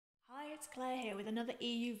it's Claire here with another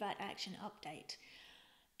EU VAT action update.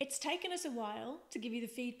 It's taken us a while to give you the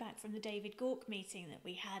feedback from the David Gauke meeting that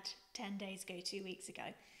we had 10 days ago, 2 weeks ago,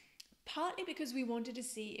 partly because we wanted to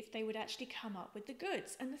see if they would actually come up with the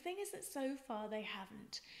goods. And the thing is that so far they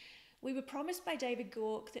haven't. We were promised by David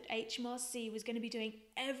Gauke that HMRC was going to be doing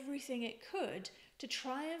everything it could to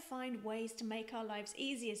try and find ways to make our lives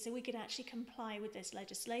easier so we could actually comply with this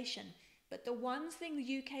legislation. But the one thing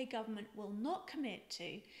the UK government will not commit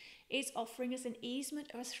to is offering us an easement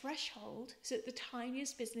or a threshold so that the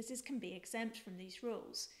tiniest businesses can be exempt from these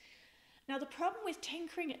rules. Now, the problem with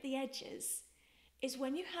tinkering at the edges is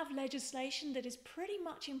when you have legislation that is pretty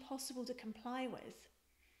much impossible to comply with,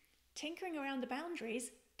 tinkering around the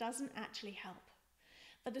boundaries doesn't actually help.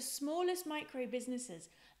 For the smallest micro businesses,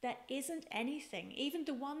 there isn't anything, even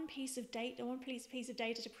the one piece of data,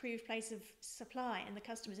 to prove place of supply and the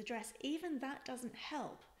customer's address, even that doesn't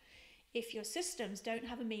help if your systems don't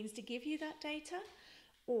have a means to give you that data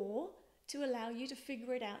or to allow you to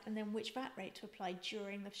figure it out and then which VAT rate to apply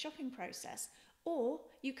during the shopping process, or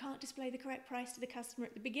you can't display the correct price to the customer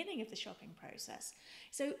at the beginning of the shopping process.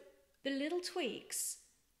 So the little tweaks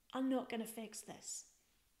are not going to fix this.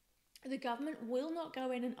 The government will not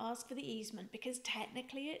go in and ask for the easement because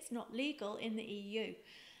technically it's not legal in the EU.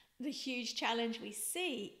 The huge challenge we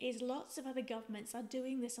see is lots of other governments are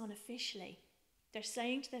doing this unofficially. They're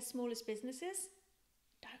saying to their smallest businesses,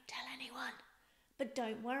 don't tell anyone, but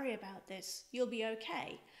don't worry about this, you'll be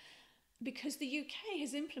okay. Because the UK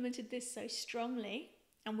has implemented this so strongly,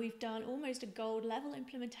 and we've done almost a gold level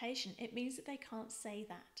implementation, it means that they can't say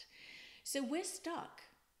that. So we're stuck.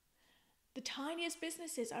 The tiniest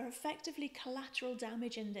businesses are effectively collateral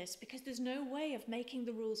damage in this because there's no way of making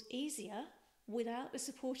the rules easier without the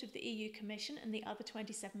support of the EU Commission and the other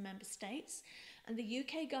 27 member states. And the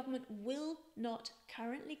UK government will not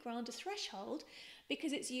currently grant a threshold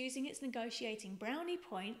because it's using its negotiating brownie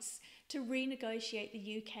points to renegotiate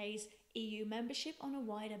the UK's EU membership on a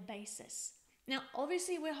wider basis. Now,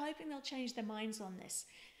 obviously, we're hoping they'll change their minds on this.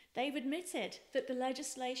 They've admitted that the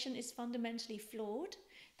legislation is fundamentally flawed.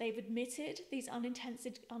 They've admitted these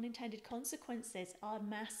unintended consequences are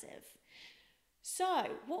massive. So,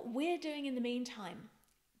 what we're doing in the meantime,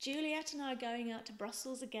 Juliet and I are going out to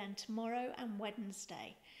Brussels again tomorrow and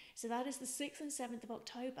Wednesday. So that is the 6th and 7th of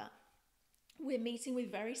October. We're meeting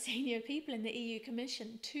with very senior people in the EU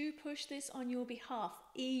Commission to push this on your behalf,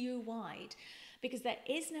 EU-wide, because there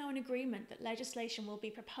is now an agreement that legislation will be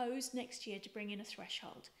proposed next year to bring in a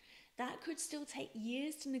threshold. That could still take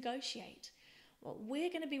years to negotiate. What we're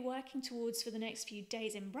going to be working towards for the next few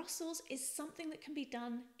days in Brussels is something that can be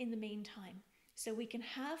done in the meantime. So we can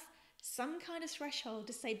have some kind of threshold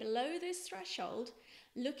to say below this threshold,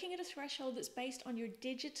 looking at a threshold that's based on your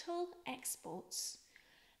digital exports.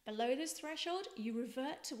 Below this threshold, you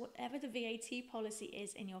revert to whatever the VAT policy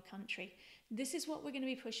is in your country. This is what we're going to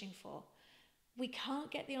be pushing for. We can't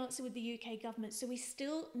get the answer with the UK government, so we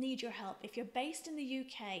still need your help. If you're based in the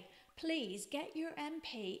UK, please get your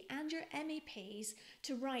MP and your MEPs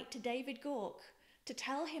to write to David Gauke to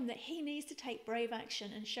tell him that he needs to take brave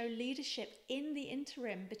action and show leadership in the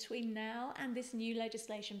interim between now and this new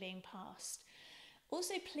legislation being passed.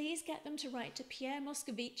 Also, please get them to write to Pierre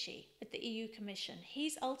Moscovici at the EU Commission.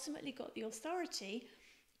 He's ultimately got the authority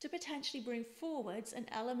to potentially bring forwards an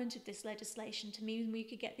element of this legislation to mean we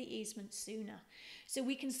could get the easement sooner. So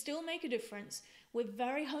we can still make a difference. We're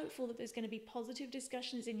very hopeful that there's going to be positive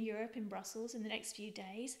discussions in Europe, in Brussels, in the next few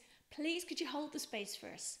days. Please, could you hold the space for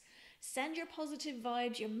us? Send your positive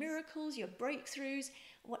vibes, your miracles, your breakthroughs,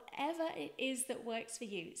 whatever it is that works for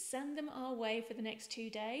you. Send them our way for the next 2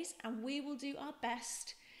 days, and we will do our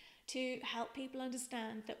best to help people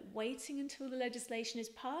understand that waiting until the legislation is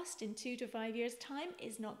passed in 2 to 5 years' time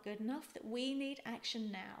is not good enough, that we need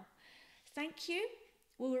action now. Thank you.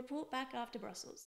 We'll report back after Brussels.